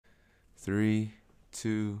Three,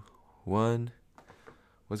 two, one.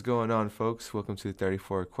 What's going on, folks? Welcome to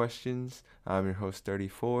 34 Questions. I'm your host,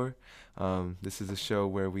 34. This is a show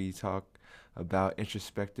where we talk about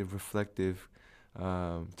introspective, reflective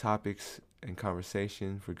topics and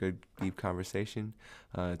conversation for good, deep conversation.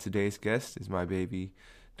 Today's guest is my baby,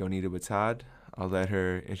 Donita Batad. I'll let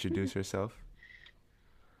her introduce herself.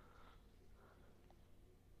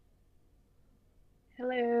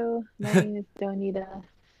 Hello, my name is Donita.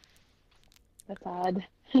 That's odd.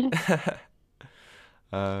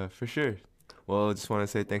 For sure. Well, I just want to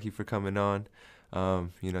say thank you for coming on.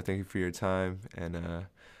 Thank you for your time, and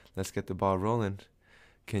let's get the ball rolling.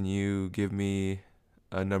 Can you give me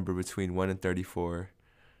a number between 1 and 34?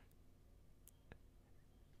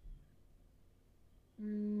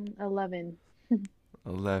 11.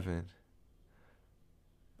 11.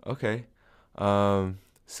 Okay. Um,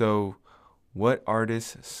 so, what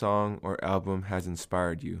artist, song, or album has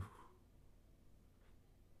inspired you?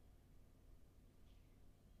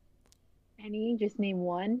 Any? Just name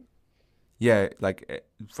one. Yeah, like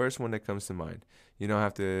first one that comes to mind. You don't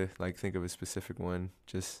have to like think of a specific one,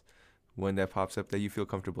 just one that pops up that you feel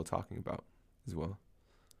comfortable talking about as well.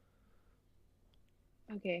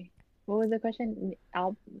 Okay. What was the question?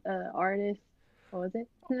 Artist. What was it?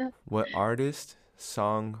 What artist,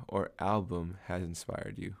 song, or album has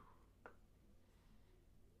inspired you?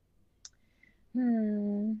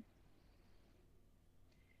 hmm.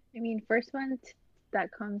 First one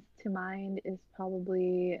that comes to mind is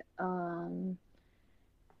probably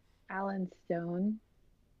Alan Stone.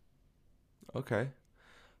 Okay.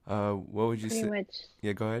 What would you Pretty say? much.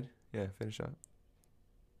 Yeah, go ahead. Yeah, finish up.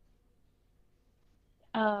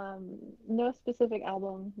 No specific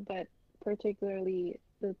album, but particularly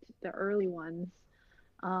the early ones.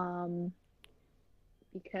 Um,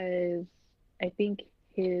 because I think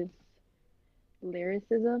his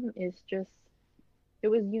lyricism is just it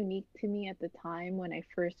was unique to me at the time when I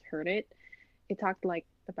first heard it. It talked like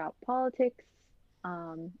about politics,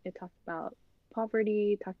 it talked about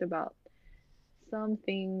poverty, talked about some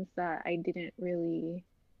things that I didn't really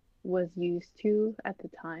was used to at the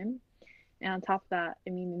time. And on top of that,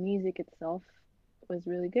 the music itself was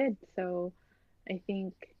really good. So I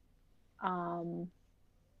think um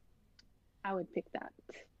I would pick that.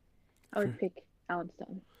 I For, would pick Alan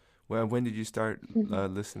Stone. well, when did you start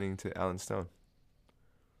listening to Alan Stone?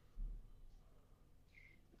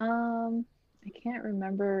 Um, I can't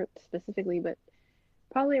remember specifically, but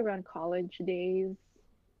probably around college days.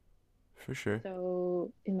 For sure.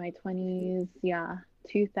 So in my 20s, yeah,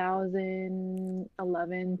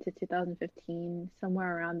 2011 to 2015,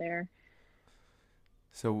 somewhere around there.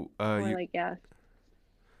 So, Or you like, yeah,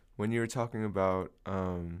 when you were talking about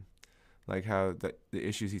like how the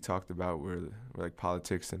issues he talked about were like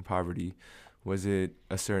politics and poverty, was it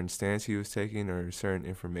a certain stance he was taking or a certain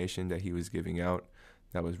information that he was giving out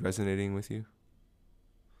that was resonating with you?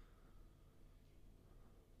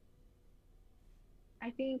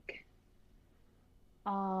 I think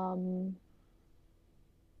um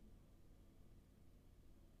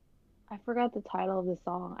I forgot the title of the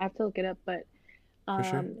song. I have to look it up, but For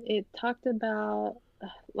sure. it talked about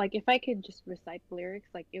like if I could just recite the lyrics,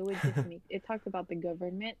 like it would just make it talked about the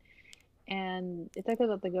government and it talked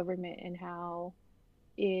about the government and how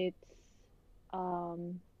it's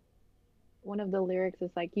um one of the lyrics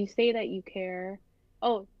is like you say that you care.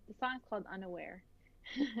 Oh, the song's called Unaware.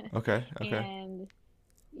 Okay. Okay. And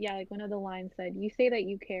yeah, like one of the lines said, you say that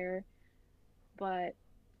you care, but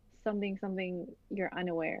something you're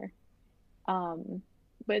unaware. Um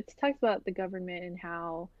but it talks about the government and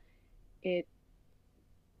how it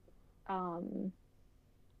um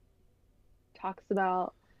talks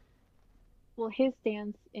about well his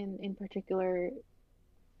stance in particular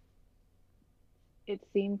it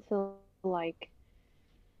seemed to like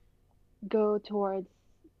go towards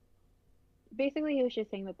basically he was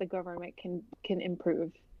just saying that the government can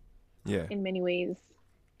improve Yeah. in many ways.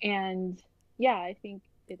 And yeah, I think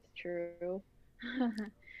it's true.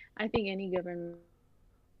 I think any government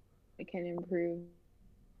can improve,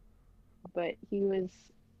 but he was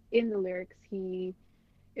in the lyrics, he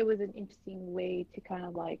it was an interesting way to kind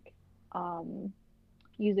of like um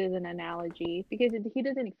use it as an analogy because he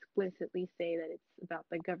doesn't explicitly say that it's about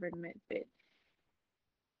the government, but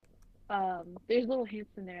there's little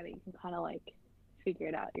hints in there that you can kind of like figure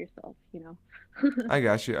it out yourself, you know. I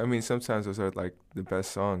got you. I mean, sometimes those are like the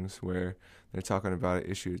best songs where they're talking about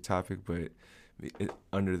an issue or topic, but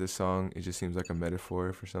under the song, it just seems like a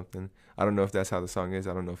metaphor for something. I don't know if that's how the song is.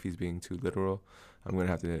 I don't know if he's being too literal. I'm gonna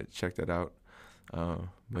have to check that out.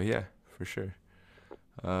 But yeah, for sure.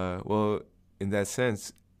 Well, in that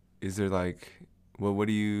sense, is there like, well, what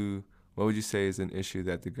do you? what would you say is an issue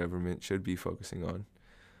that the government should be focusing on,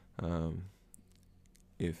 um,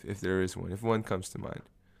 if there is one, if one comes to mind?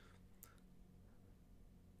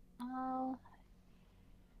 Uh,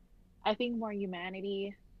 I think more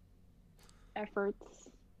humanity efforts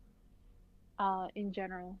in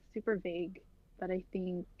general, super vague, but I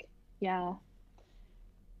think, yeah,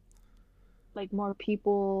 like more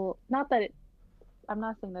people, not that it, I'm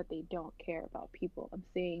not saying that they don't care about people. I'm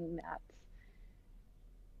saying that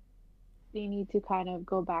they need to kind of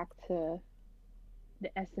go back to the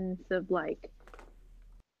essence of like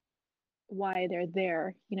why they're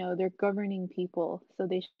there. You know, they're governing people, so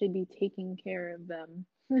they should be taking care of them.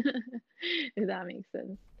 If that makes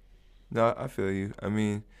sense. No, I feel you. I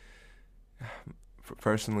mean,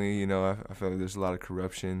 personally, I feel like there's a lot of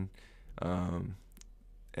corruption, um,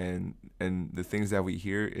 and the things that we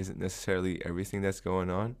hear isn't necessarily everything that's going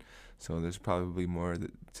on. So there's probably more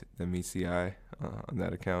that meets the eye on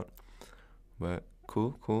that account. But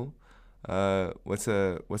cool, cool. What's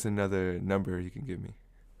another number you can give me?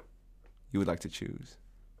 You would like to choose?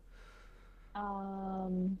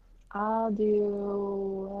 Um, I'll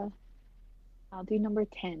do I'll do number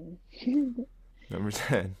 10. Number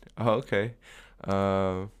 10. Oh, okay.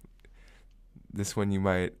 Uh, this one you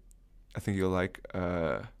might, I think you'll like.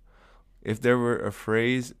 If there were a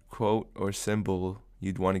phrase, quote, or symbol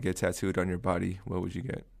you'd want to get tattooed on your body, what would you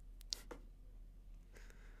get?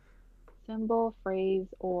 Symbol, phrase,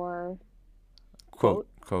 or Quote, quote.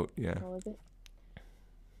 quote, yeah. What was it?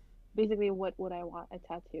 Basically, what would I want a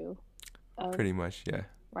tattoo of Pretty much, yeah.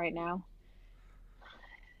 right now?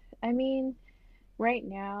 I mean, right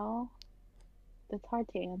now, that's hard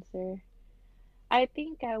to answer. I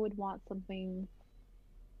think I would want something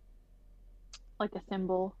like a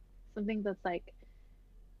symbol, something that's like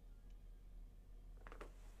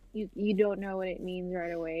you don't know what it means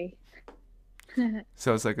right away,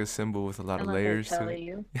 So it's like a symbol with a lot of unless I layers to tell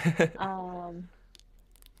you. it. Um,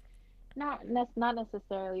 not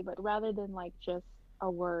necessarily, but rather than like just a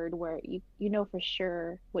word where you know for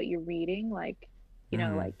sure what you're reading, like you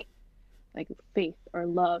know Hmm. like faith or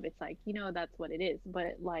love, it's like you know that's what it is.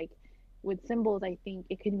 But like with symbols, I think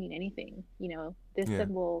it could mean anything. You know, this Yeah.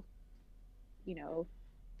 symbol, you know,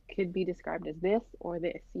 could be described as this or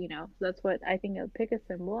this. You know, so that's what I think. I'll pick a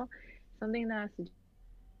symbol, something that has to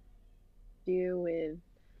do with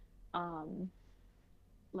um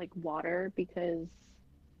like water because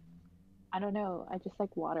I don't know, I just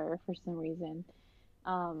like water for some reason.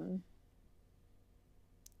 Um,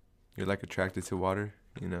 You're like attracted to water,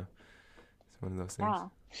 you know? It's one of those things.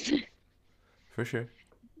 yeah. For sure.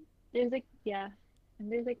 There's like yeah,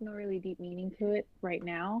 and there's like no really deep meaning to it right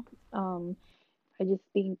now. Um, I just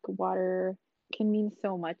think water can mean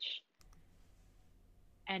so much,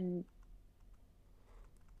 and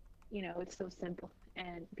you know it's so simple,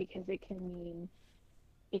 and because it can mean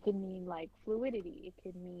like fluidity, it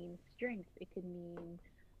could mean strength, it could mean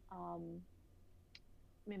um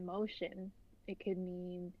emotion, it could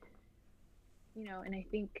mean you know, and I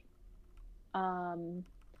think um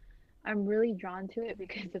I'm really drawn to it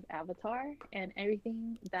because of Avatar and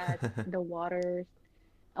everything that the water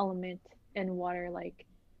element and water like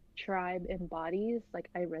tribe embodies, like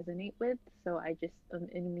I resonate with. So I just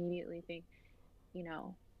immediately think, you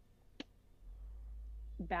know,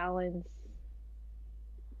 balance.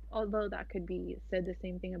 Although that could be said the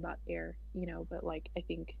same thing about air, you know, but like I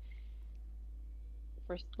think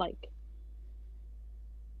first like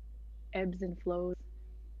ebbs and flows.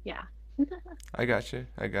 Yeah, I got you.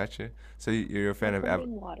 I got you. So you're a fan like of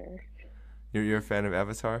something water. you're a fan of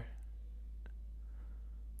Avatar?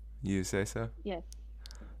 You say so? Yes,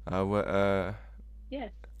 What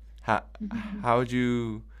yes. how how would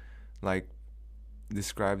you like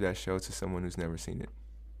describe that show to someone who's never seen it?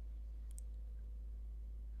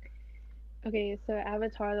 Okay, so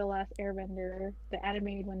Avatar: The Last Airbender, the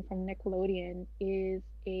animated one from Nickelodeon, is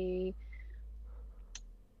a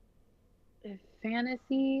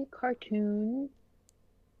fantasy cartoon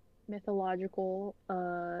mythological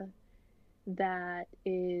that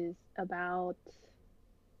is about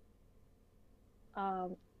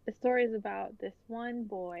the story is about this one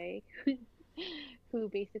boy who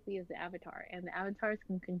basically is the avatar, and the avatars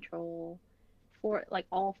can control four like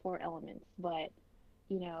all four elements, but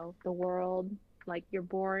you know the world, like you're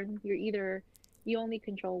born, you're either you only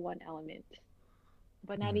control one element,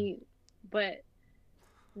 but not Mm. e- but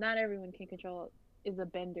not everyone can control is a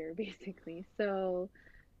bender basically. So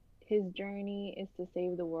his journey is to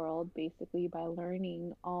save the world basically by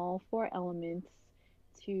learning all four elements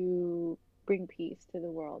to bring peace to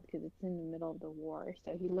the world because it's in the middle of the war.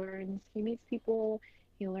 So he meets people,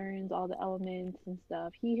 he learns all the elements and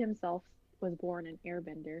stuff. He himself was born an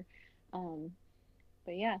airbender. Um,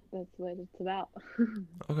 but yeah, that's what it's about.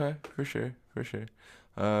 Okay, for sure, for sure.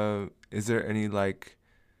 Is there any like,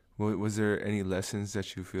 was there any lessons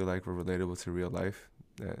that you feel like were relatable to real life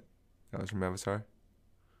that was from Avatar?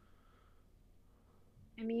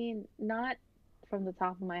 I mean, not from the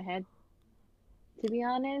top of my head, to be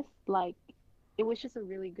honest. Like, it was just a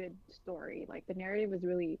really good story. Like, the narrative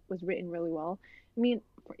was written really well. I mean,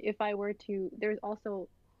 if I were to, there's also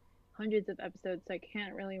hundreds of episodes, so I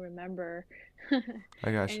can't really remember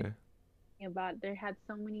I anything gotcha. about it. There had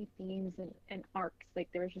so many themes and arcs. Like,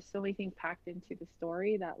 there was just so many things packed into the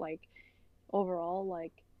story that, like, overall,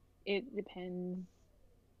 like, it depends.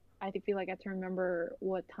 I feel like I have to remember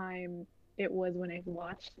what time it was when I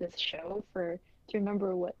watched this show for to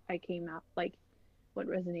remember what I came out like, what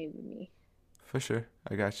resonated with me. For sure,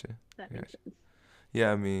 I gotcha. If that I makes gotcha. sense.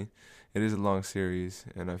 Yeah, I mean, it is a long series,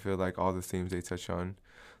 and I feel like all the themes they touch on,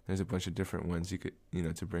 there's a bunch of different ones you could,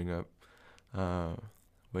 to bring up. Uh,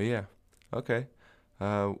 but yeah, okay.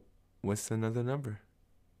 Uh, what's another number?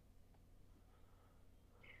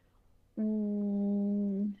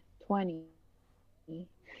 20.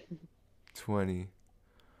 20.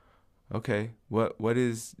 Okay. What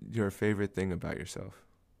is your favorite thing about yourself?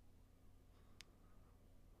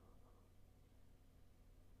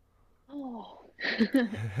 Oh,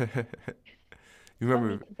 You funny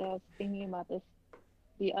remember? because I was thinking about this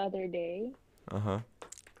the other day. Uh huh.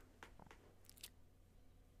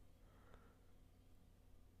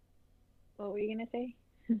 What were you gonna say?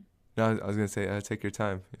 No, I was gonna say, take your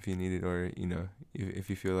time if you need it, or if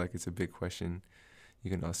you feel like it's a big question,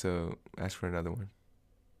 you can also ask for another one.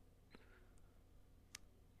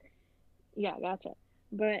 Yeah, gotcha.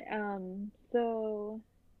 But so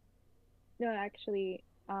no, actually,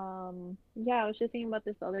 yeah, I was just thinking about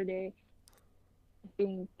this the other day. I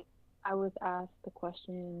think I was asked the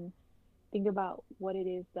question, think about what it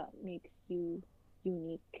is that makes you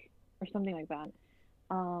unique or something like that.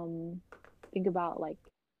 Um, think about like,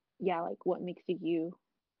 yeah, like what makes you you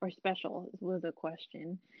or special was a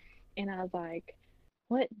question. And I was like,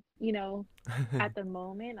 what, you know, at the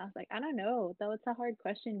moment, I was like, I don't know. That was a hard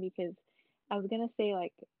question because I was gonna say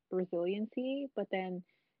like resiliency, but then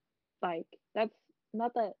like that's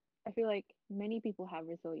not that I feel like many people have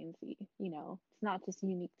resiliency, it's not just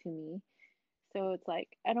unique to me. So it's like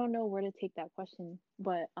I don't know where to take that question,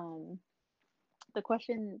 but the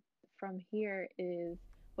question from here is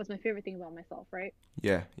what's my favorite thing about myself, right?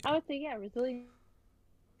 Yeah, I yeah. would say yeah, resiliency.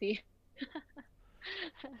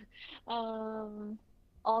 um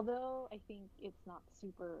Although I think it's not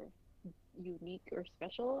super unique or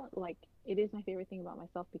special, like it is my favorite thing about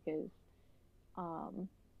myself because um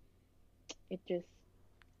it just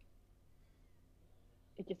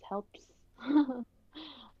it just helps.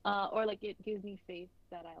 Or like it gives me faith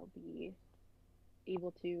that I'll be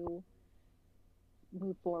able to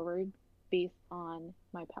move forward based on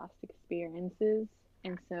my past experiences.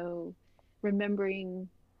 And so remembering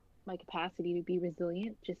my capacity to be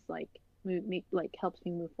resilient just like helps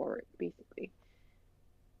me move forward basically.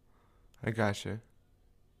 I gotcha.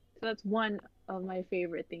 So that's one of my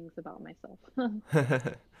favorite things about myself.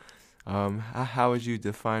 How would you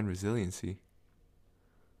define resiliency?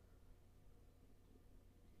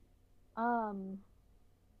 um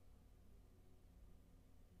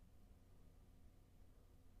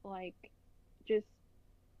like just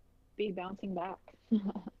be bouncing back.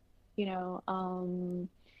 you know um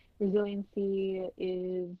Resiliency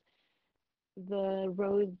is the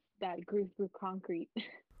roads that grew through concrete.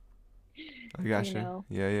 I you gotcha. know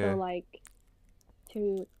Yeah, so yeah.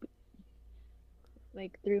 to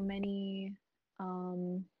like through many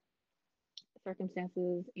um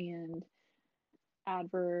circumstances and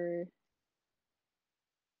adver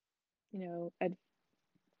at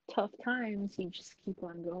tough times you just keep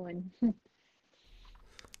on going.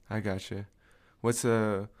 I gotcha. What's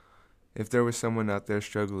if there was someone out there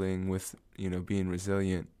struggling with, being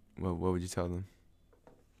resilient, what would you tell them?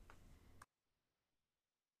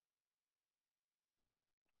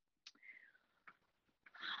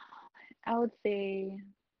 I would say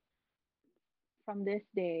from this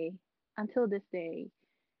day until this day,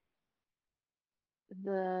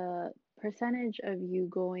 the percentage of you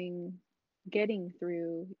getting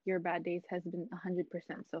through your bad days has been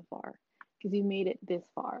 100% so far because you made it this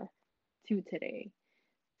far to today.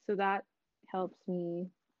 So that helps me,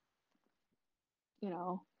 you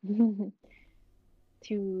know,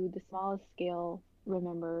 to the smallest scale,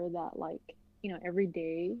 remember that, like, every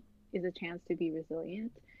day is a chance to be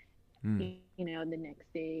resilient. Hmm. The next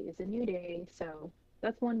day is a new day. So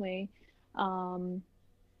that's one way. Um,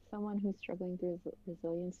 Someone who's struggling through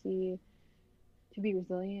resiliency, to be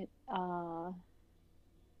resilient,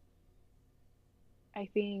 I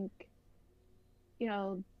think,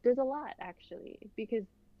 there's a lot actually, because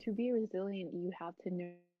to be resilient, you have to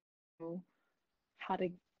know how to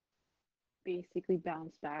basically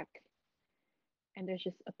bounce back. And there's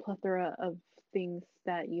just a plethora of things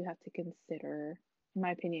that you have to consider, in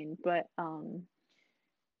my opinion. But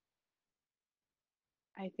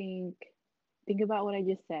I think about what I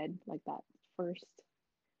just said, like that first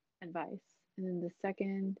advice. And then the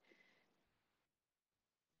second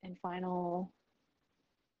and final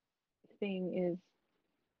thing is,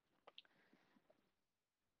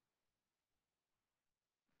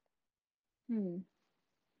 hmm,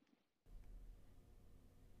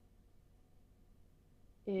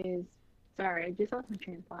 is sorry, I just lost my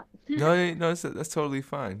train of thought. No, no, that's totally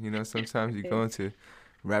fine. Sometimes you go Okay. into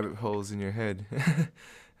rabbit holes in your head,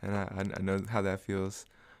 and I know how that feels.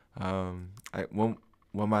 I well,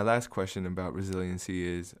 my last question about resiliency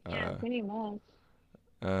is, Yeah, pretty much.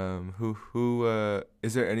 who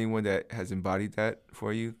is there anyone that has embodied that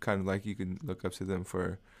for you? Kind of like you can look up to them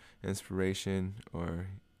for inspiration, or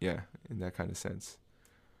yeah, in that kind of sense.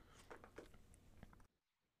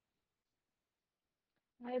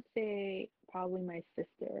 I'd say probably my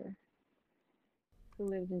sister who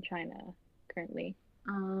lives in China currently.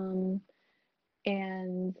 Um,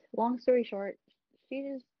 and long story short,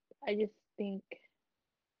 I just think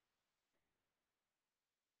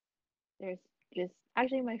there's just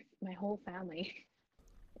actually my whole family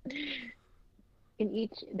in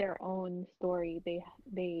each their own story,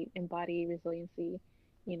 they embody resiliency,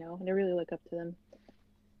 and I really look up to them.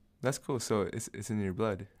 That's cool. So it's in your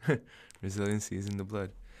blood. Resiliency is in the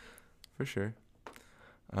blood for sure.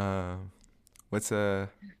 Um, what's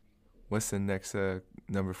what's the next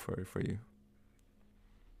number for you?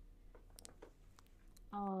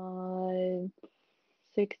 Uh,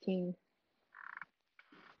 16.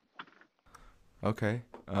 Okay.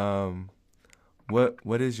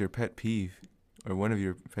 What is your pet peeve, or one of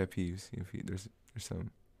your pet peeves? If there's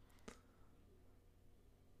some.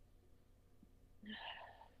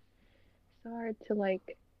 So hard to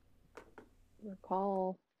like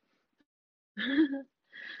recall.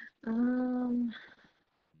 um,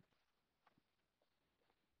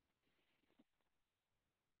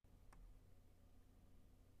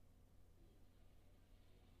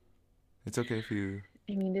 It's okay if you.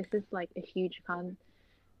 I mean, this is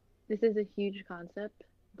a huge concept, Uh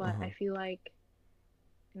but huh. I feel like,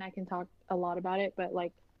 and I can talk a lot about it, but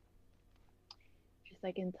like just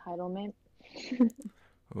like entitlement.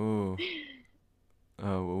 Oh.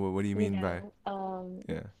 What do you mean by?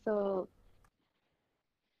 Yeah. So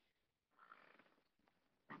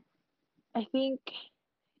I think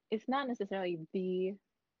it's not necessarily the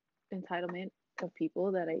entitlement of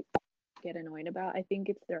people that I get annoyed about. I think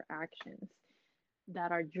it's their actions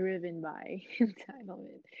that are driven by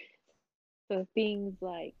entitlement. So things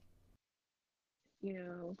like, you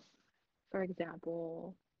know, for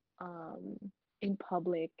example, um, in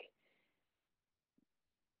public,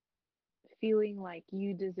 feeling like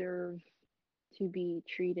you deserve to be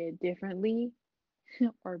treated differently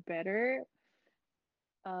or better.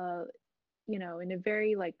 Uh, in a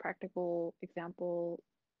very like practical example,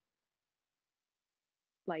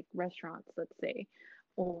 like restaurants, let's say,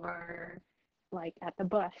 or like at the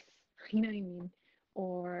bus, you know what I mean?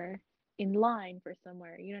 Or in line for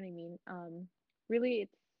somewhere, you know what I mean? Really,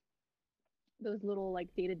 it's those little like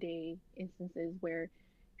day to day instances where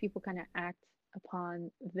people kind of act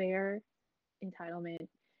upon their entitlement,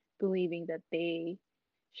 believing that they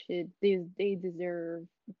deserve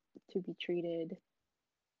to be treated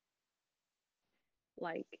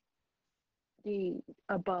like the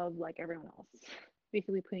above like everyone else,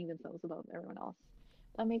 basically putting themselves above everyone else.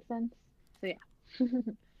 That makes sense. So yeah.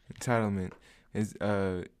 Entitlement is.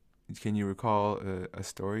 Can you recall a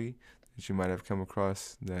story that you might have come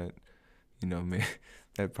across that may,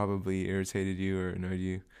 that probably irritated you or annoyed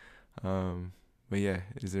you? Um, but yeah,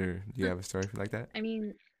 do you have a story for like that? I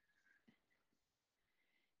mean,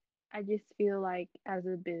 I just feel like as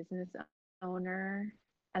a business owner,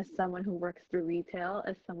 as someone who works through retail,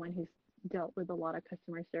 as someone who's dealt with a lot of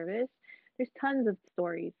customer service, there's tons of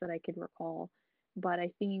stories that I could recall, but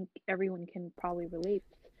I think everyone can probably relate,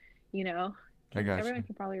 you know, I can got everyone you.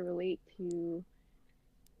 can probably relate to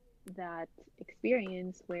that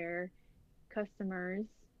experience where customers,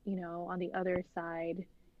 on the other side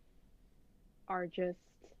are just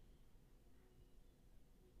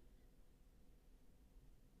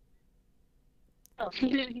oh,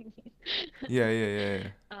 you know what I mean? Yeah, yeah, yeah, yeah.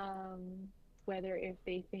 Whether if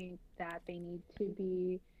they think that they need to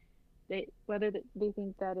be they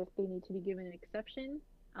think that if they need to be given an exception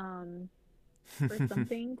um for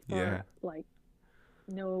something Yeah. for like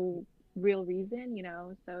no real reason, you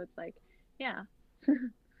know? So it's like, yeah.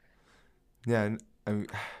 Yeah, and I mean,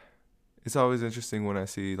 it's always interesting when I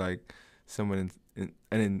see like someone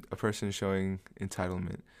in a person showing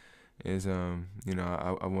entitlement is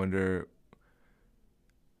I wonder,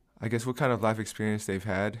 I guess, what kind of life experience they've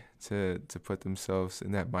had to put themselves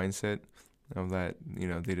in that mindset of that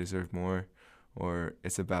they deserve more, or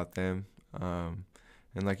it's about them.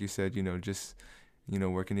 And like you said, just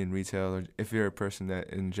working in retail, or if you're a person that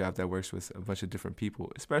in a job that works with a bunch of different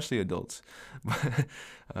people, especially adults,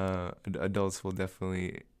 adults will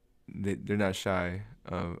definitely, they're not shy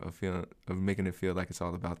of feeling, of making it feel like it's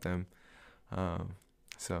all about them. Um,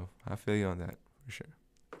 so I feel you on that for sure.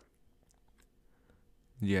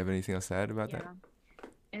 Do you have anything else to add about that? Yeah.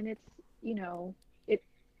 And it's, you know, it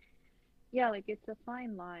yeah, like it's a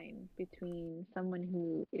fine line between someone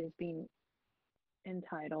who is being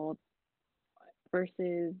entitled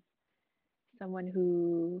versus someone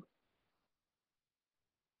who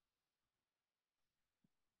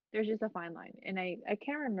there's just a fine line. And I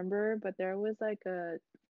can't remember, but there was like a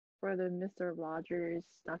for the Mr. Rogers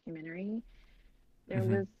documentary, there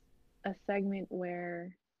Mm-hmm. was a segment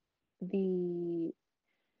where the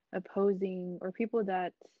opposing or people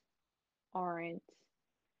that aren't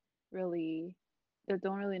really that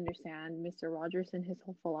don't really understand Mr. Rogers and his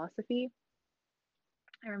whole philosophy.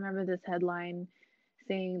 I remember this headline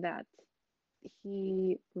saying that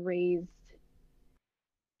he raised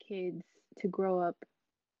kids to grow up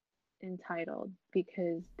entitled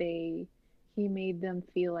because they he made them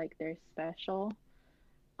feel like they're special.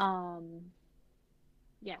 Um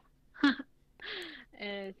yeah.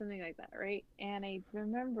 Something like that, right? And I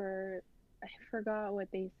remember I forgot what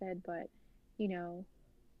they said, but you know,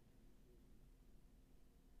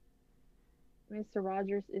 Mr.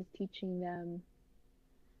 Rogers is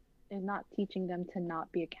not teaching them to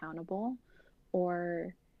not be accountable,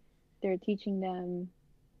 or they're teaching them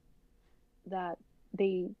that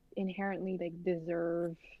they inherently like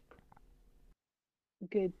deserve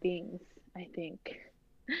good things, I think.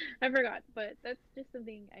 I forgot, but that's just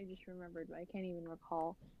something I just remembered, but I can't even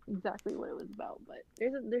recall exactly what it was about. But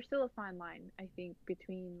there's still a fine line, I think,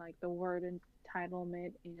 between like the word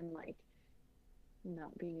entitlement and like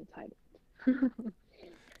not being entitled.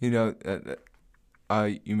 You know,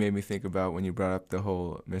 you made me think about when you brought up the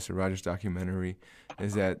whole Mr. Rogers documentary,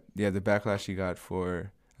 is that yeah, the backlash he got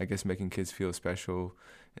for, I guess, making kids feel special,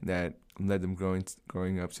 and that led them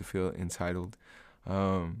growing up to feel entitled.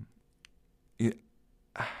 Um, it,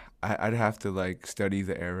 I'd have to like study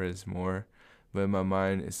the eras more, but in my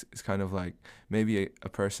mind, it's kind of like maybe a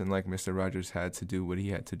person like Mr. Rogers had to do what he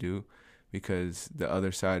had to do because the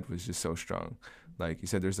other side was just so strong. Like you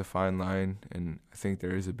said, there's a fine line, and I think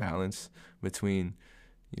there is a balance between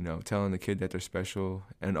telling the kid that they're special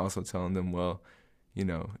and also telling them, well,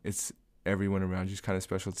 it's everyone around you's kind of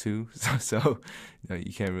special too. So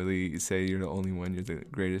you can't really say you're the only one, you're the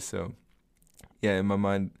greatest. So yeah, in my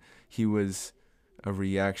mind, he was a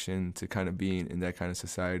reaction to kind of being in that kind of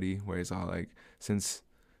society where it's all like, since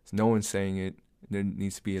no one's saying it, there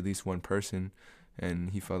needs to be at least one person,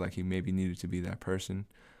 and he felt like he maybe needed to be that person.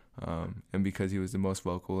 And because he was the most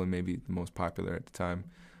vocal and maybe the most popular at the time,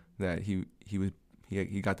 that he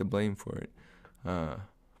got the blame for it. Uh,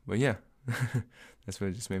 but yeah, that's what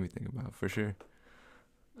it just made me think about for sure.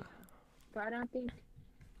 Yeah. But I don't think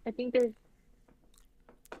I think there's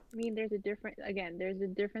I mean there's a different again, there's a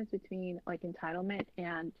difference between like entitlement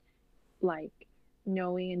and like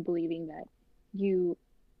knowing and believing that you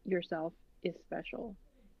yourself is special.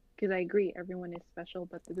 Because I agree, everyone is special,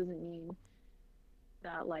 but that doesn't mean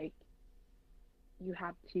that like you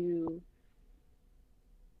have to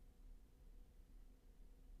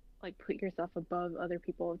like put yourself above other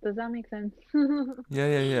people. Does that make sense? Yeah,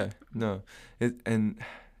 yeah, yeah. No, and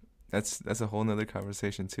that's a whole nother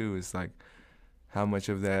conversation too. Is like how much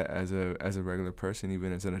of that as a regular person,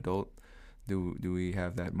 even as an adult, do we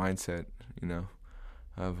have that mindset? You know,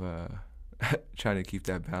 of trying to keep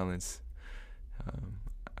that balance. Um,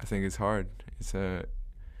 I think it's hard.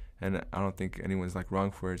 And I don't think anyone's like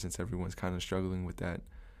wrong for it since everyone's kind of struggling with that,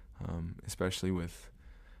 especially with,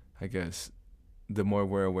 I guess, the more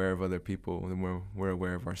we're aware of other people, the more we're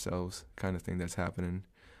aware of ourselves, kind of thing that's happening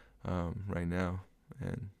right now.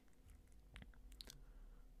 And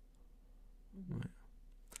Hmm.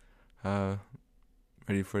 uh,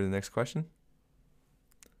 ready for the next question?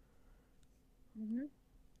 Hmm.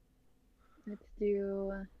 Let's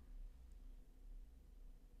do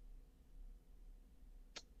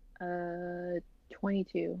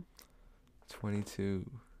 22. 22.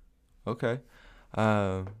 Okay.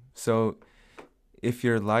 So if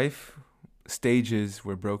your life stages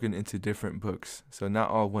were broken into different books. So not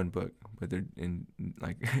all one book, but they're in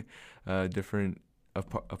like different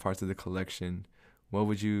parts of the collection. What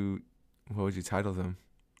would you what would you title them?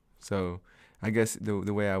 So I guess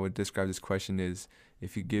the way I would describe this question is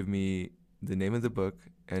if you give me the name of the book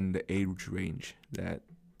and the age range that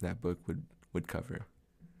that book would cover.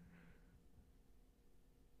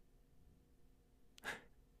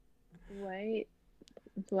 What?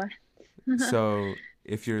 What? So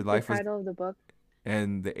if your The life was title of the book.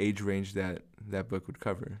 and the age range that that book would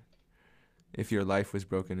cover. If your life was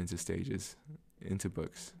broken into stages, into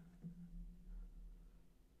books.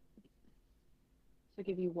 So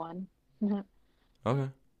give you one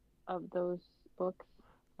Okay. of those books.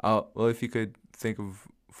 Well, if you could think of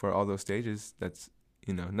for all those stages, that's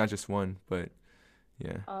not just one, but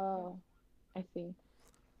yeah. Oh, I see.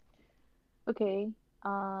 Okay.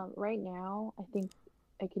 Right now, I think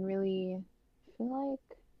I can really feel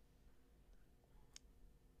like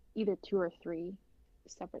either two or three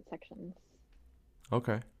separate sections,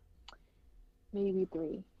 Okay. maybe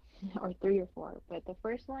three, or three or four. But the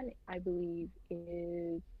first one, I believe,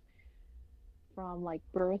 is from like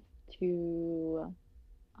birth to,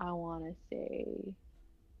 I want to say,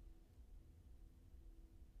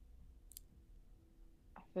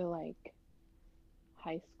 I feel like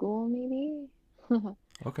high school, maybe,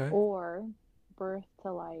 Okay. or birth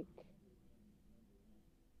to like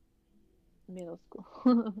middle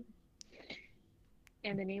school.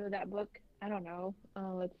 And the name of that book, I don't know.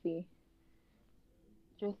 Let's see.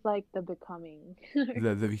 Just like The Becoming.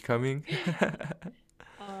 The becoming.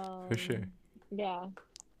 For sure. um, yeah.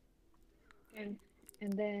 And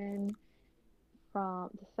and then from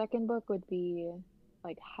the second book would be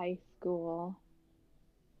like high school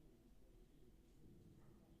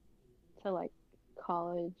to like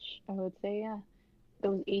college, I would say, yeah.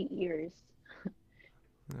 Those 8 years,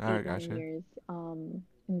 All eight, right, nine gotcha. years. And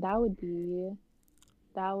that would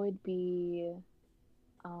be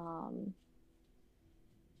um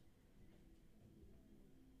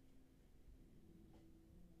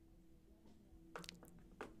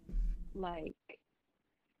like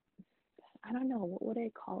I don't know, what would I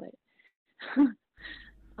call it?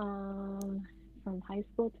 Um, from high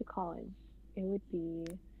school to college, it would be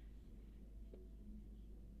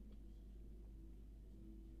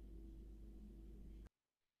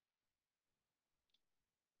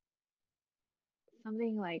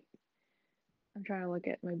something like I'm trying to look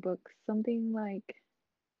at my books. Something like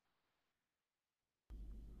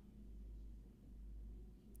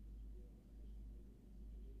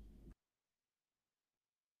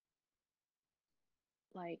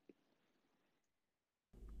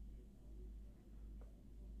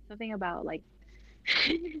something about like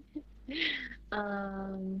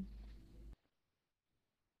um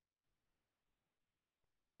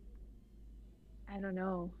I don't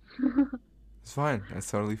know. It's fine. That's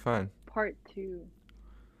totally fine. Part two.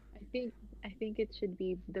 I think I think it should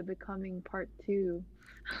be The Becoming Part Two.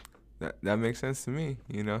 That makes sense to me.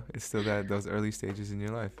 It's still that those early stages in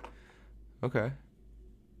your life. Okay.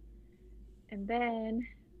 And then,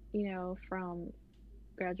 from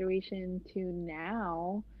graduation to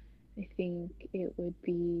now, I think it would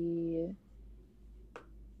be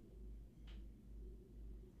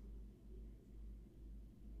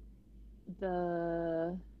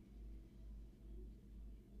the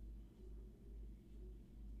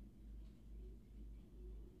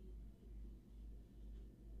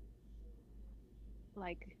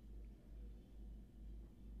like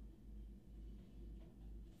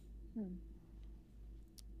hmm,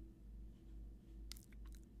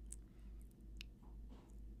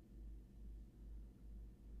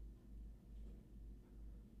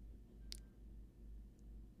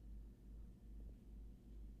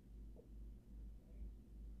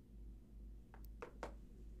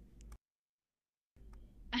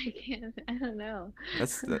 I can't I don't know.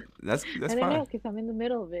 That's I don't fine. know because I'm in the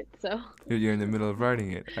middle of it. So You're in the middle of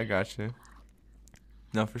writing it. I gotcha.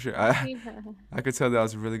 No, for sure. I could tell that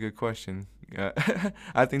was a really good question.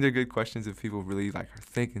 I think they're good questions if people really like are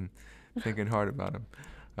thinking hard about them.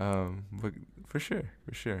 But for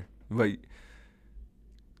sure. But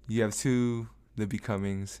you have two the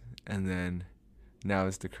becomings, and then now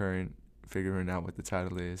it's the current figuring out what the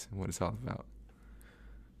title is and what it's all about.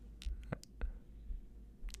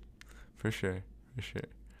 For sure, for sure.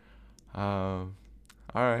 Um,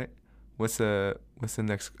 all right. What's the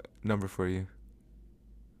next number for you?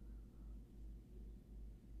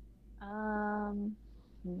 um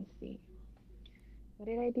let me see. What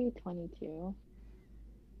did I do? 22.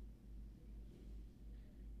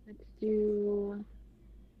 Let's do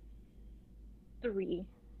three.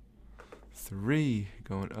 3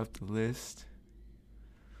 going up the list.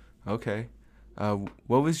 Okay.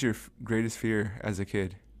 What was your greatest fear as a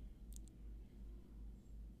kid?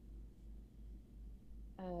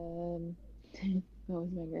 Um, what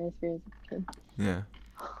was my greatest fear as a kid? Yeah.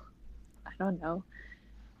 I don't know.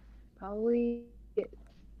 Probably,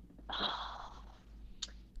 I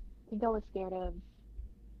think I was scared of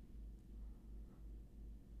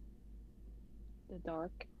the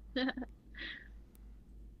dark.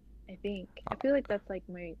 I think. I feel like that's like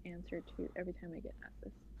my answer to every time I get asked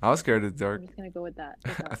this. I was scared of the I'm dark. just gonna go with that,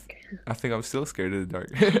 the I, dark. th- I think I'm still scared of the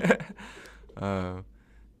dark. uh,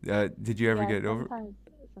 did you ever Yeah, get over?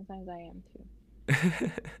 sometimes I am too.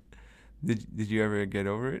 Did you ever get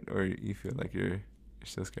over it, or you feel like you're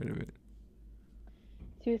still scared of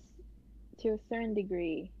To to a certain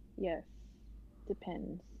degree, yes.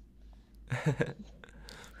 Depends. it?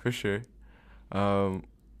 For sure. Um,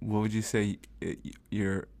 what would you say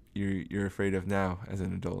you're afraid of now as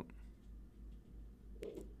an adult?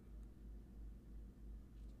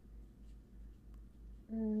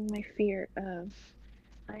 My fear of.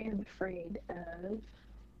 I am afraid of. What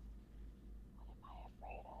am I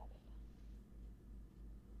afraid of?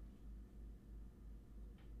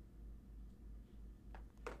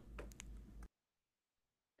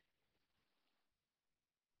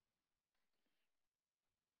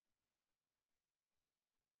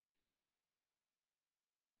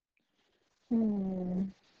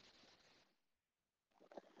 Hmm.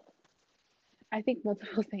 I think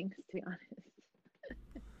multiple things, to be honest.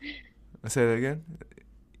 I'll say that again.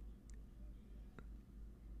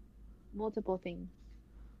 Multiple things.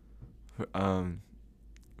 Um,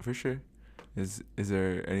 for sure. Is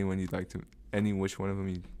there anyone you'd like to any which one of them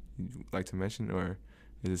you'd like to mention, or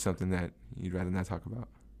is it something that you'd rather not talk about?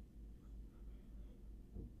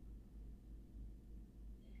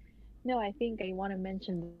 No, I think I want to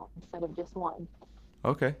mention them instead of just one.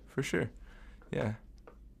 Okay, for sure. Yeah,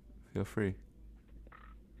 feel free.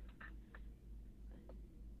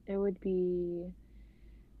 It would be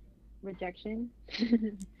rejection,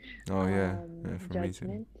 Oh yeah, yeah, for me too.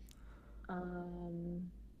 judgment.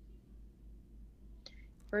 Um,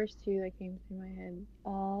 First two that came to my head.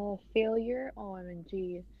 Failure.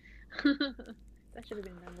 OMG. That should have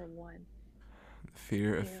been number one.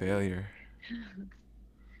 Fear of Failure. failure.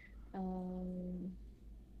 Um,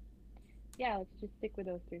 yeah, let's just stick with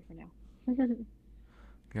those three for now.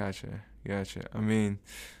 Gotcha, gotcha. I mean,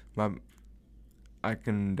 my I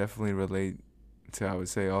can definitely relate to I would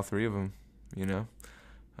say all three of them. You know,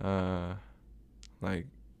 uh, like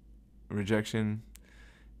rejection.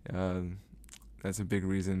 Um, that's a big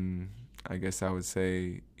reason. I guess I would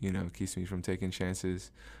say keeps me from taking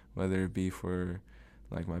chances, whether it be for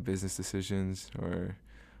like my business decisions or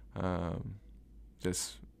um,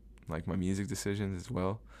 just like my music decisions as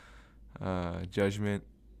well. Judgment.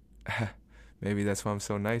 Maybe that's why I'm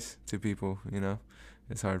so nice to people.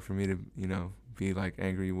 It's hard for me to be like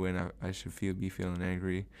angry when I should be feeling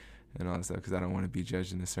angry and all that stuff because I don't want to be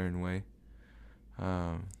judged in a certain way.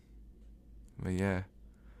 Um, but yeah,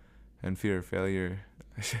 and fear of failure.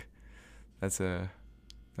 that's a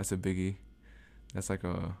that's a biggie. That's like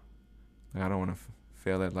I don't want to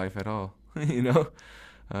fail at life at all. you know.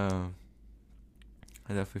 Um,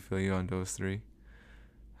 I definitely feel you on those three.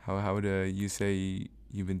 How would you say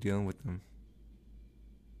you've been dealing with them?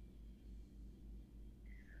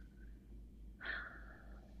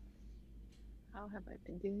 How have I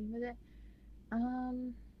been dealing with it?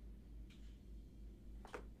 Um,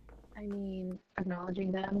 I mean,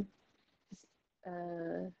 acknowledging them,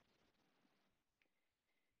 uh,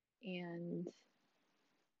 and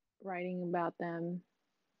writing about them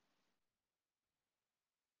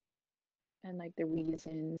and like the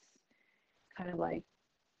reasons, kind of like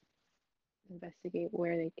investigate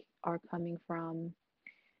where they are coming from,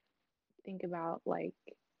 think about like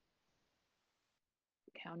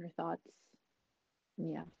counter thoughts.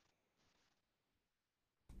 Yeah.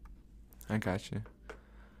 I got you.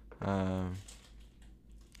 Um,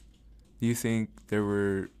 do you think there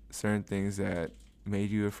were certain things that made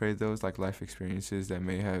you afraid of those, like life experiences that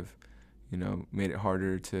may have, made it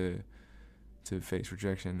harder to face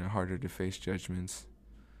rejection or harder to face judgments?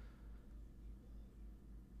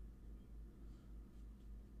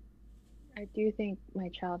 I do think my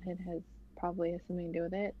childhood probably has something to do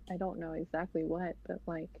with it. I don't know exactly what, but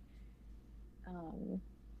like, um,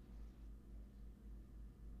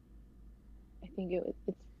 I think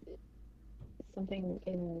it's something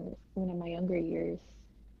in one of my younger years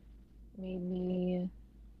made me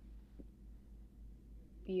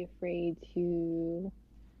be afraid to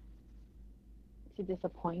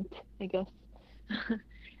disappoint, I guess.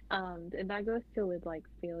 And that goes to with like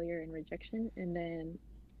failure and rejection, and then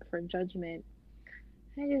for judgment,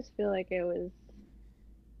 I just feel like I was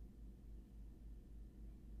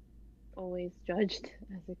always judged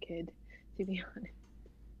as a kid, to be honest.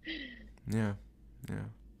 Yeah, yeah.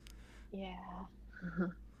 Yeah.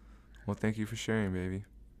 Well, thank you for sharing, baby.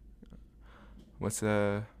 What's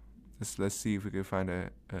let's see if we can find a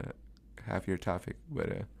happier topic.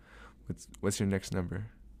 But what's your next number?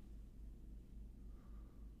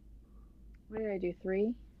 What did I do?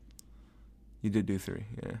 Three? You did do three.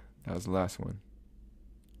 Yeah, that was the last one.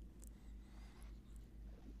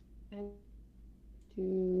 I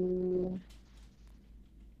do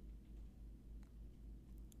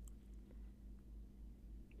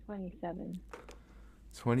 27.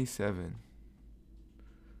 27.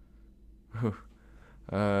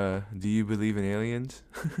 Do you believe in aliens?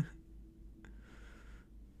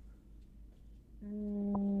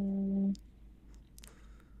 Mm,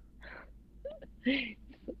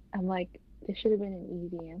 I'm like, this should have been an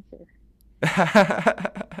easy answer.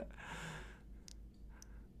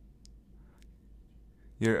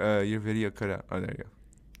 Your video cut out. Oh, there you go.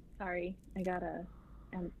 Sorry,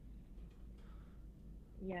 um,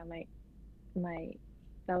 yeah, my,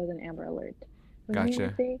 that was an Amber Alert. What do you mean to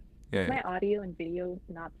Gotcha. say? Is Yeah, yeah. my audio and video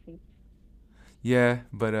not synced? Yeah,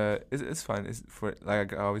 but it's fine. It's for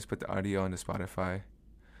like I always put the audio on the Spotify,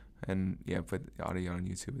 and yeah, put the audio on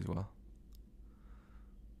YouTube as well.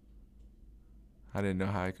 I didn't know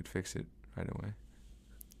how I could fix it right away.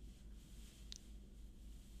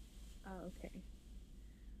 Oh, okay.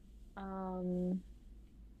 Um,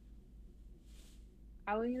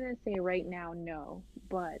 I was gonna say right now, no,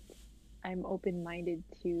 but I'm open-minded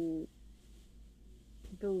to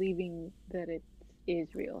believing that it is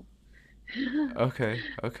real. Okay,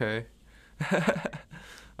 okay.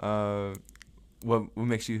 uh, what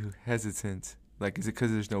makes you hesitant? Like, is it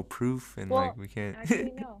because there's no proof and like Well, we can't?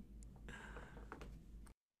 actually, no.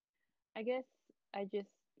 I guess I just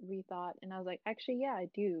rethought and I was like, actually, yeah, I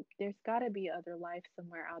do. There's gotta be other life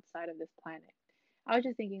somewhere outside of this planet. I was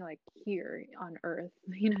just thinking like here on Earth,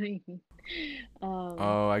 you know what I mean?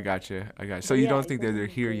 Um, Oh, I gotcha. I got. So but you yeah, don't it think that they're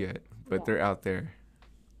definitely here did. yet, but Yeah, they're out there.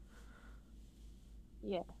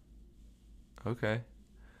 yeah. Okay.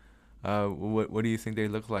 What do you think they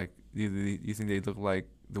look like? Do you think they look like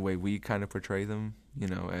the way we kind of portray them? You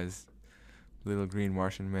know, as little green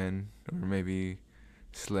Martian men, or maybe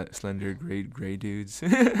slender gray dudes,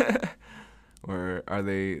 or are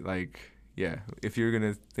they like? Yeah, if you're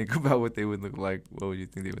gonna think about what they would look like, what would you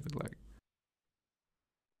think they would look like?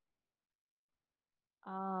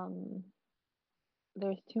 Um,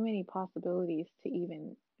 there's too many possibilities to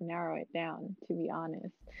even narrow it down, to be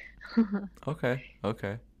honest. Okay,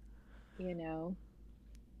 okay. You know?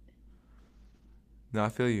 No, I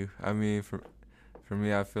feel you. I mean, for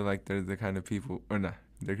me, I feel like they're the kind of people, or not,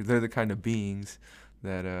 they're the kind of beings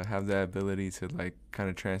that have that ability to like kind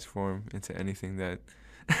of transform into anything that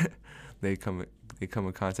they come they come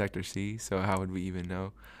in contact or see. So how would we even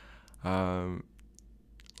know? Um,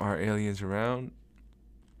 are aliens around?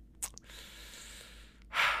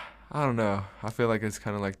 I don't know. I feel like it's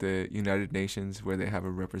kind of like the United Nations where they have a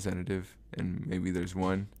representative, and maybe there's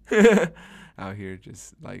one out here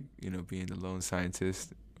just like being the lone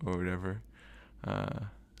scientist or whatever. Uh,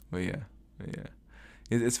 but yeah,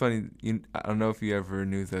 it's funny. I don't know if you ever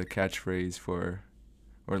knew the catchphrase for,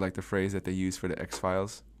 or like the phrase that they use for the X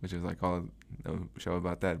Files, which is like all show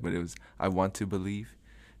about that. But it was "I want to believe,"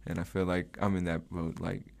 and I feel like I'm in that boat.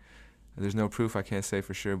 Like, there's no proof, I can't say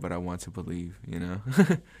for sure, but I want to believe.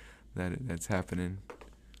 That's happening.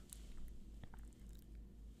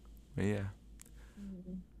 But yeah,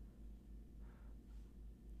 Mm,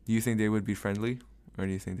 do you think they would be friendly, or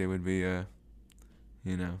do you think they would be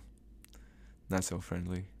you know, not so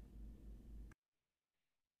friendly?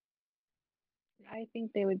 I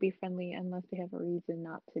think they would be friendly unless they have a reason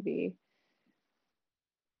not to be.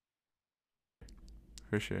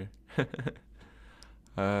 For sure.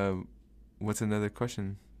 um, what's another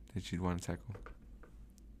question that you'd want to tackle?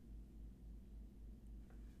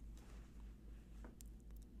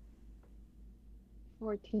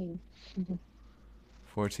 14.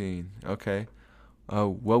 14. Okay.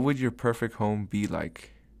 What would your perfect home be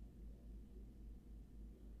like?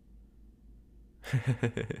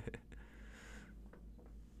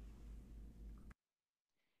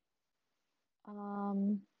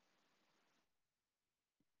 Um,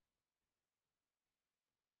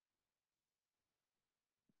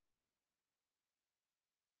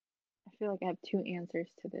 I feel like I have two answers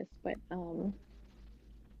to this, but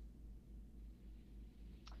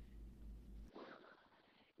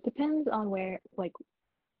depends on where, like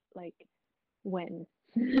when.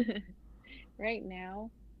 Right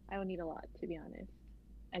now, I don't need a lot, to be honest.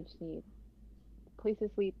 I just need a place to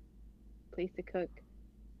sleep, place to cook,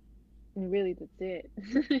 and really that's it.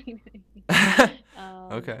 You know what I mean?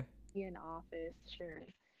 Okay. Be an office, sure.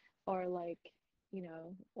 Or like,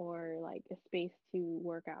 or like a space to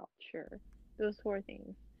work out, sure. Those four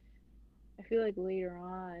things. I feel like later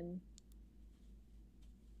on,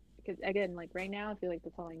 because again, like right now, I feel like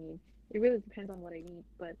that's all I need. It really depends on what I need,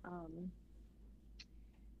 but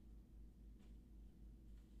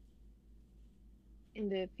in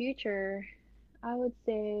the future, I would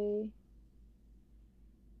say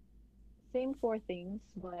same four things,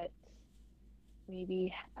 but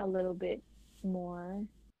maybe a little bit more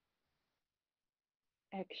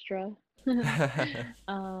extra.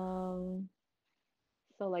 um,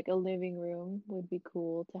 so like a living room would be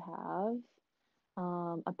cool to have.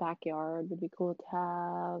 A backyard would be cool to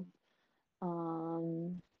have.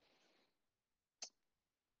 Um,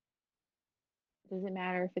 doesn't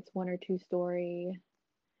matter if it's one or two story.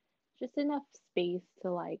 Just enough space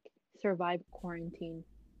to like survive quarantine,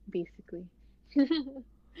 basically.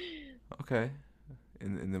 Okay.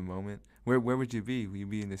 In the moment, where would you be? Would you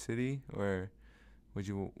be in the city, or would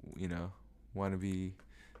you want to be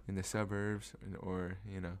in the suburbs, or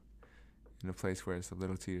in a place where it's a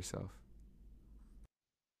little to yourself?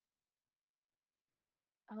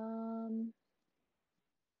 um,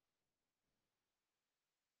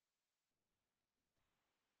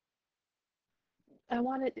 I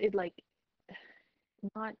wanted it like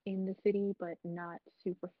not in the city, but not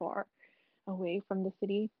super far away from the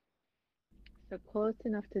city. So close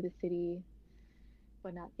enough to the city,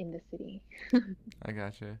 but not in the city. I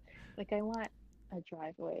gotcha. Like I want a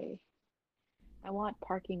driveway. I want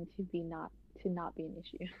parking to not be an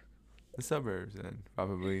issue. The suburbs, then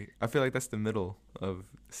probably. I feel like that's the middle of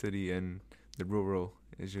the city, and the rural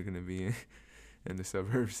is you're gonna be in the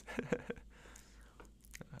suburbs.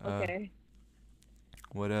 uh, Okay.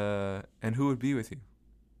 what and who would be with you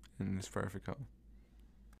in this perfect home?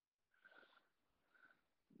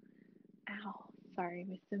 Ow. Sorry,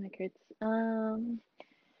 my stomach hurts.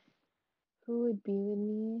 Who would be with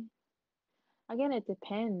me? Again, it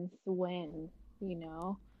depends when, you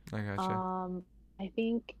know. I gotcha. Um, I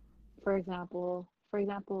think, for example,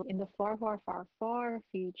 in the far, far, far, far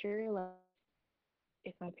future, like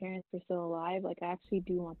if my parents were still alive, like I actually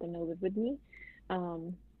do want them to live with me,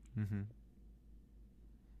 um, Mhm.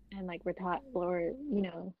 and like retire, or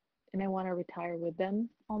and I want to retire with them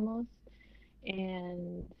almost.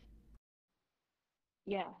 And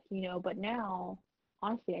yeah, but now,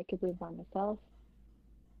 honestly, I could live by myself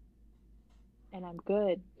and I'm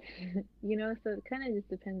good. So it kind of just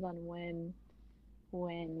depends on when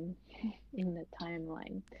in the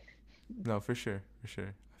timeline. No, for sure, for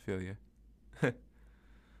sure. I feel you.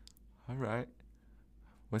 All right.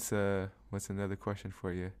 What's another question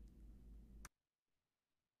for you?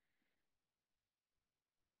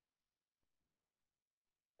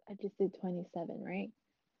 I just did 27, right?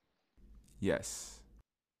 Yes.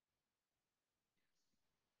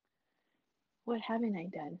 What haven't I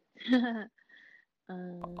done? Uh,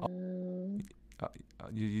 um,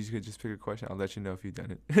 you could just pick a question. I'll let you know if you've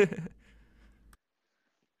done it.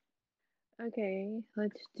 okay,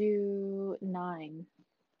 let's do 9.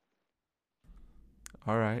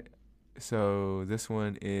 All right. So this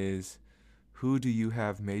one is, who do you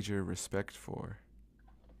have major respect for?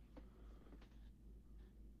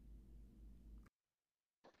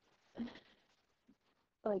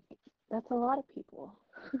 Like, that's a lot of people.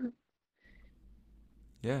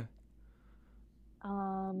 Yeah.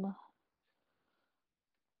 Um,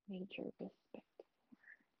 Major respect.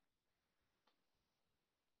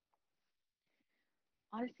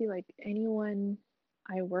 Honestly, like anyone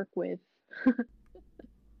I work with,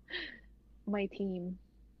 my team,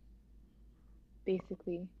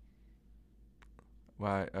 basically.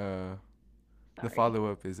 Why? The Sorry.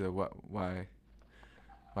 follow up is what? Why?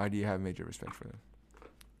 Why do you have major respect for them?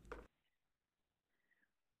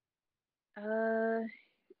 Uh,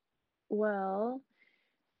 well,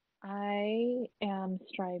 I am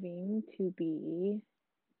striving to be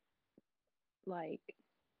like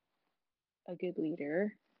a good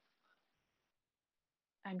leader.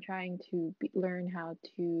 I'm trying to learn how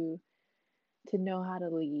to know how to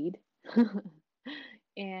lead.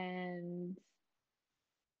 And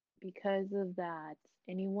because of that,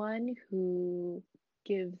 anyone who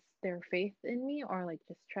gives their faith in me or like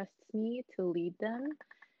just trusts me to lead them,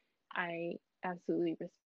 I absolutely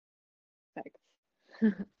respect.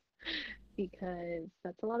 Because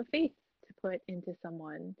that's a lot of faith to put into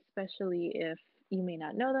someone, especially if you may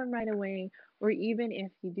not know them right away, or even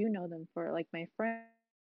if you do know them for like my friends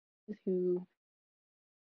who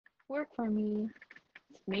work for me.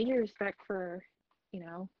 Major respect for, you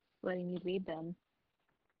know, letting me lead them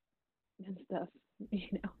and stuff. You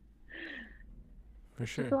know, For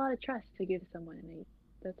it's just sure. a lot of trust to give someone, and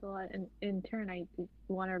that's a lot. And in turn, I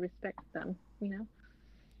want to respect them. You know,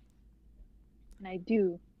 and I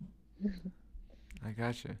do. I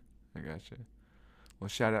gotcha. I gotcha. Well,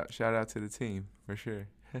 shout out to the team for sure.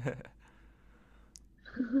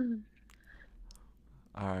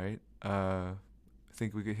 All right. I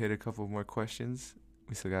think we could hit a couple more questions.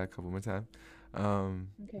 We still got a couple more time. Um,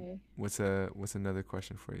 Okay, what's another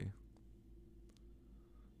question for you?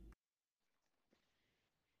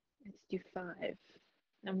 let's do five.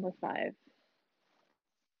 Number five.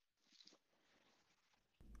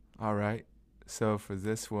 All right. So for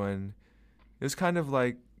this one, it was kind of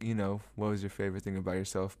like, what was your favorite thing about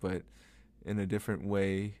yourself, but in a different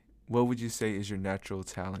way. What would you say is your natural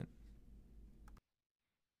talent?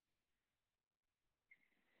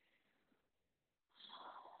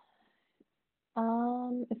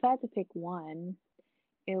 If I had to pick one,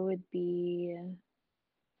 it would be.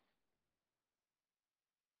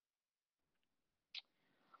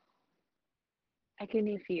 I can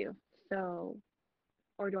name a few. So,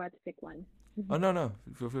 or do I have to pick one? Oh no, no.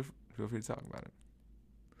 Feel free to talk about it.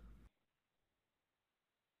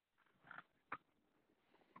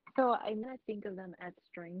 So I'm gonna think of them as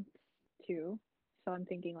strengths too. So I'm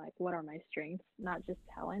thinking like, what are my strengths, not just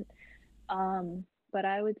talent. But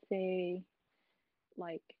I would say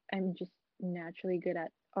like I'm just naturally good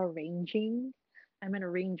at arranging. I'm an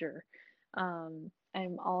arranger.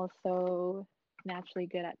 I'm also naturally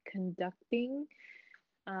good at conducting.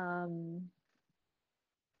 Um,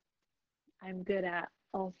 I'm good at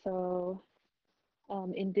also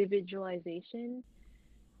individualization,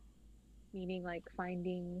 meaning like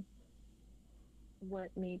finding what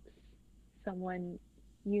makes someone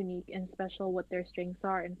unique and special, what their strengths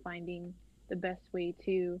are, and finding the best way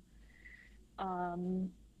to um,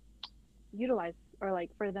 utilize or like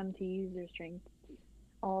for them to use their strengths.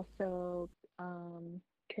 Also,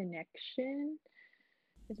 connection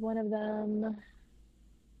is one of them.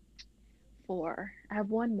 Four. I have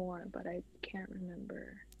one more, but I can't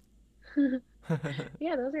remember.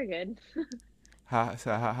 Yeah, those are good.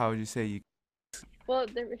 How would you say you? Well,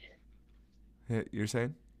 there was You're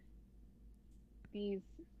saying? these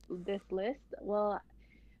this list. Well,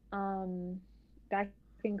 um, back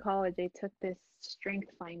in college, I took this Strength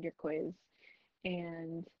Finder quiz,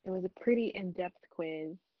 and it was a pretty in-depth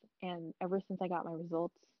quiz. And ever since I got my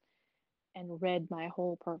results and read my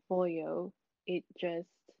whole portfolio, it just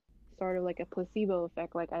sort of like a placebo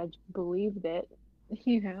effect. Like I believed it,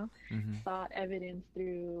 you know, Mm-hmm. saw evidence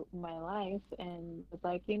through my life and was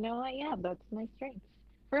like, you know what? Yeah, that's my strength.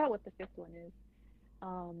 Forgot what the fifth one is.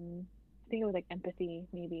 I think it was like empathy,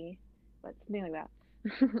 maybe, but something like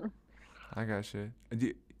that. I got you.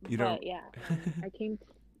 You don't. But yeah, I came to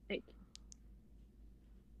like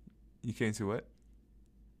You came to what?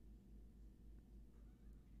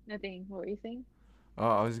 nothing. What were you saying? Oh,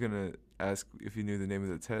 I was gonna ask if you knew the name of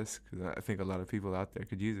the test because I think a lot of people out there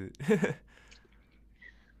could use it.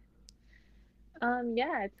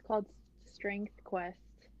 Yeah, it's called Strength Quest,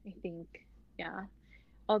 I think. Yeah.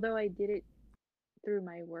 Although I did it through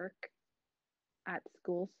my work at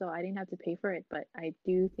school, so I didn't have to pay for it, but I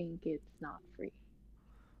do think it's not free.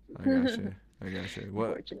 I got you. I got you.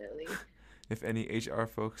 What Unfortunately. if any HR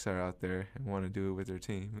folks are out there and want to do it with their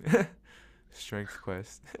team? Strength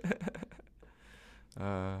Quest.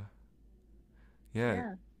 uh, yeah.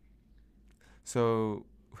 Yeah. So,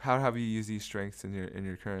 how have you used these strengths in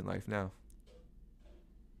your current life now?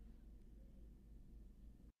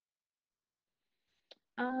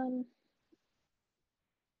 Um,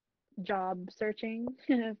 job searching,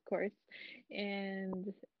 of course.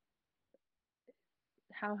 And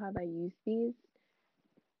how have I used these?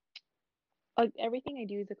 Like everything I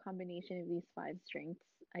do is a combination of these five strengths,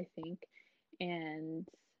 I think. And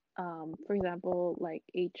for example, like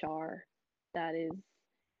HR, that is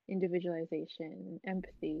individualization,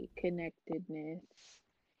 empathy, connectedness,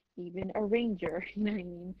 even arranger, you know what I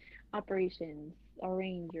mean? Operations,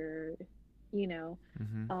 arranger, you know,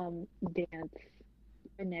 Mm-hmm. dance,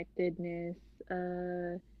 connectedness,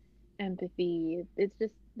 empathy. It's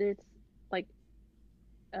just there's like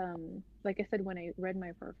like I said when I read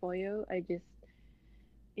my portfolio, I just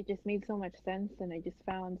it just made so much sense and I just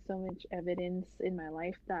found so much evidence in my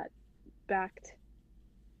life that backed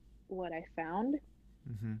what I found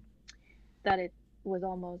Mm-hmm. that it was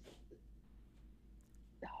almost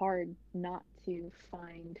hard not to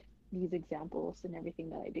find these examples in everything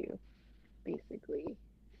that I do, basically.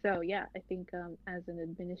 So yeah, I think as an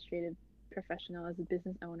administrative professional, as a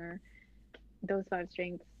business owner, those five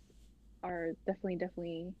strengths. are definitely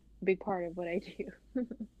a big part of what I do.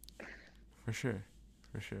 For sure.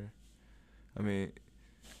 For sure. I mean,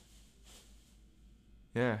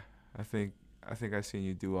 yeah, I think I think I've seen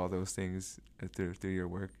you do all those things through your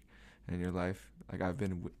work and your life. Like I've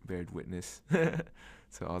been bared witness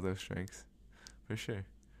to all those strengths for sure.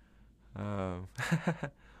 Um,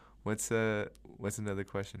 what's uh what's another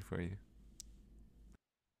question for you?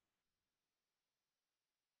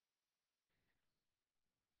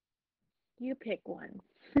 You pick one.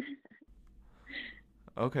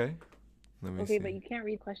 Okay, let me Okay, see. but you can't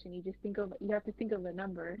read the question. You have to think of a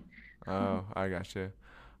number. Oh, I gotcha.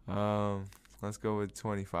 Um, let's go with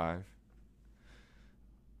 25.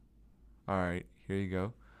 All right, here you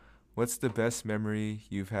go. What's the best memory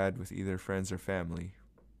you've had with either friends or family?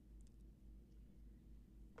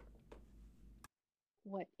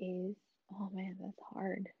 What is? Oh man, that's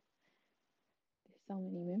hard. There's so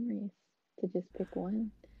many memories to just pick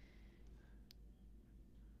one.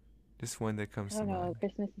 Just one that I comes to don't know. mind.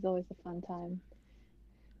 Christmas is always a fun time.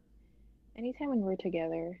 Anytime when we're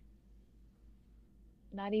together,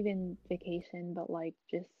 not even vacation, but like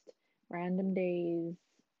just random days,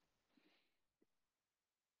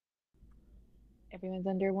 everyone's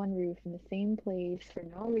under one roof in the same place for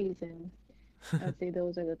no reason. I would say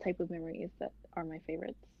those are the type of memories that are my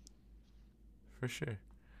favorites. For sure.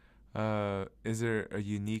 Is there a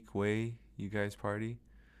unique way you guys party?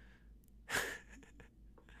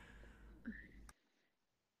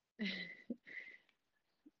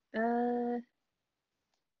 uh,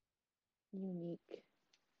 Unique.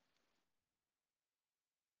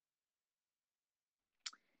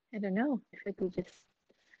 I don't know. I feel like we just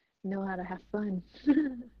know how to have fun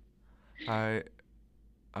I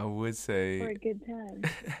I would for say a good time.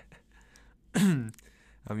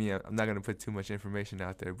 I mean, I'm not gonna put too much information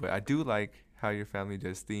out there, but I do like how your family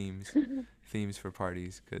does themes for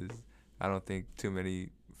parties, because I don't think too many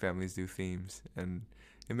families do themes, and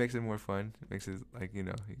it makes it more fun. It makes it like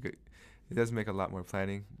it does make a lot more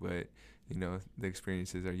planning, but the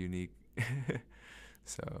experiences are unique.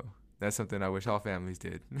 So that's something I wish all families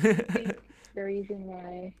did. I think the reason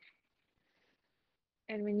why,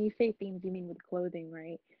 and when you say themes, you mean with clothing,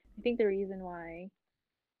 right? I think the reason why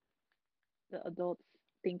the adults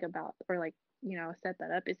think about or like, set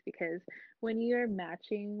that up is because when you're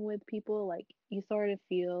matching with people, like you sort of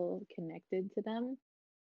feel connected to them.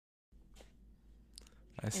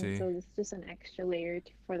 I And see. so it's just an extra layer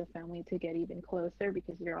for the family to get even closer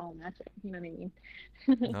because you're all matching. You know what I mean?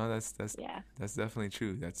 No, that's Yeah. that's definitely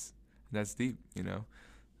true. That's deep.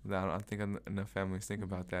 I don't think enough families think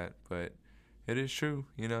about Hmm. that, but it is true.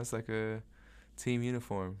 It's like a team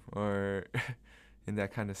uniform, or in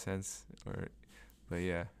that kind of sense. But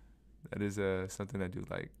yeah, that is something I do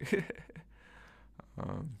like.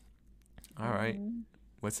 um, all right. Hmm.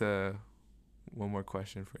 What's one more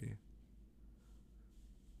question for you?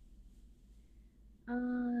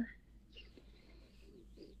 Uh,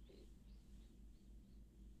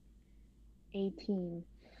 18.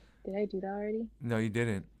 Did I do that already? No, you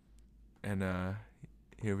didn't. And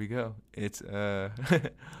here we go. It's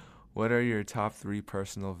what are your top three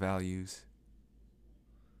personal values?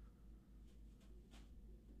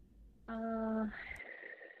 Uh,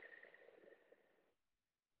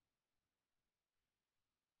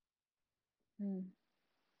 hmm,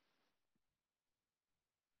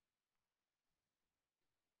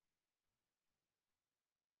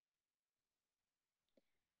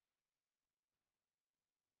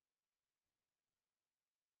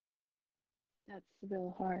 that's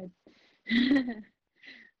real hard.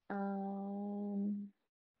 um,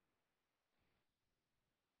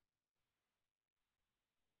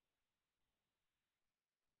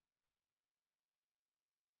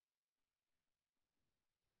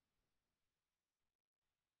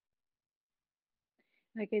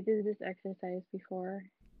 like I did this exercise before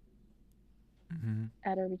Hmm.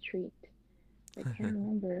 at a retreat. I can't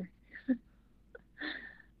remember.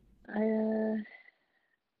 I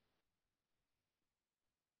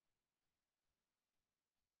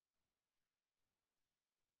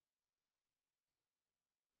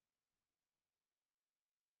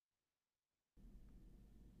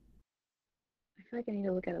feel like I need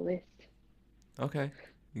to look at a list. Okay.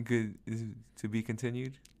 Good. Is it to be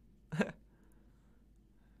continued?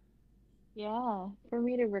 Yeah, for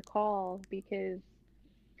me to recall because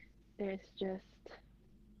there's just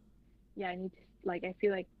yeah, I need to like I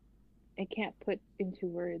feel like I can't put into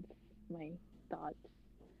words my thoughts.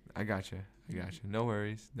 I gotcha. I Mhm. gotcha. No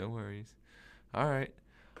worries. No worries. All right.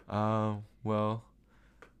 Well,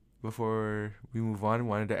 before we move on, I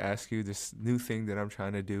wanted to ask you this new thing that I'm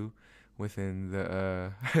trying to do within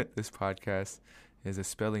the this podcast is a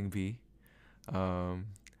spelling bee. Um,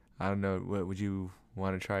 I don't know. What would you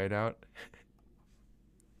want to try it out?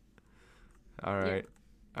 All Yeah. right,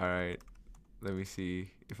 all right. Let me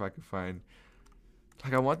see if I can find.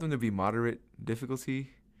 Like, I want them to be moderate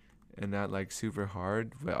difficulty and not like super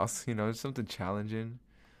hard, but also something challenging.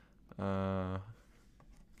 Uh,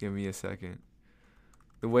 Give me a second.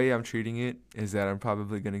 The way I'm treating it is that I'm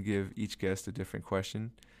probably gonna give each guest a different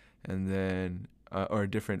question, and then or a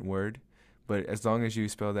different word. But as long as you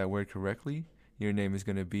spell that word correctly, your name is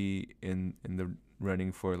gonna be in the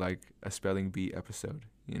running for like a spelling bee episode.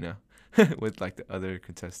 With like the other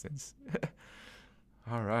contestants.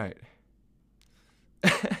 All right.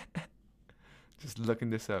 Just looking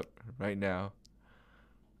this up right now.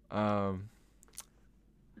 Um,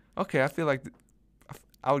 okay, I feel like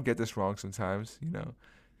I would get this wrong sometimes.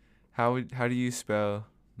 How do you spell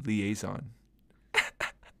liaison?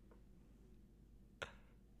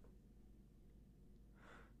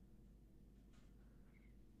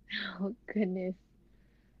 Oh goodness.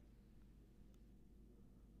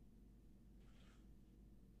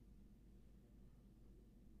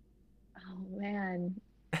 Oh man.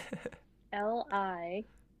 Lia.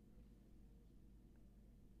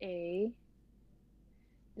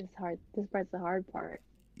 This is hard. This part's the hard part.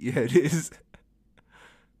 Yeah, it is.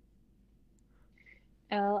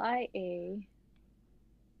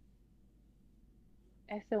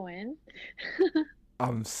 Liason.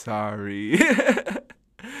 I'm sorry.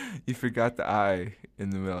 You forgot the I in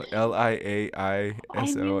the middle.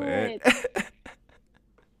 I knew Liaison. it.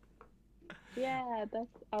 Yeah,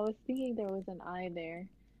 I was thinking there was an I there.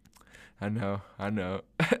 I know, I know.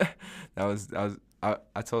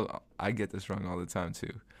 I get this wrong all the time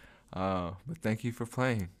too. But thank you for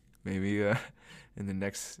playing. Maybe in the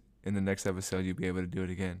next episode you'll be able to do it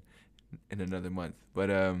again in another month. But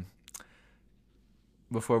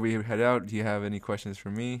before we head out, do you have any questions for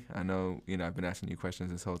me? I know I've been asking you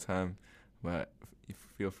questions this whole time, but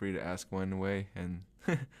feel free to ask one away. And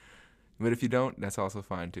but if you don't, that's also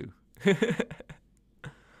fine too.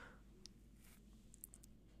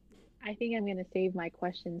 I think I'm gonna save my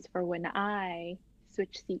questions for when I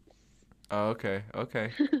switch seats. Oh, okay,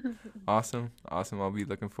 okay. Awesome, awesome. I'll be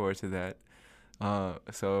looking forward to that.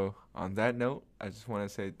 So on that note, I just want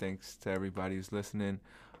to say thanks to everybody who's listening.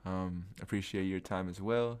 Appreciate your time as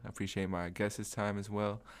well. Appreciate my guests' time as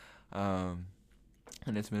well. Um,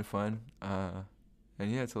 and it's been fun.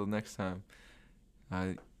 And yeah, till next time.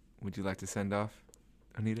 Would you like to send off,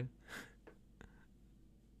 Anita?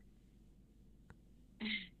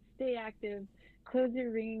 Stay active. Close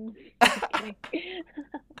your rings.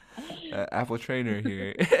 Apple Trainer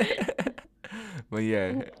here. But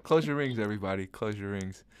yeah, close your rings, everybody. Close your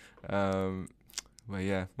rings. Um, but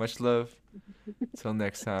yeah, much love. Till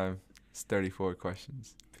next time, it's 34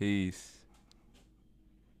 questions. Peace.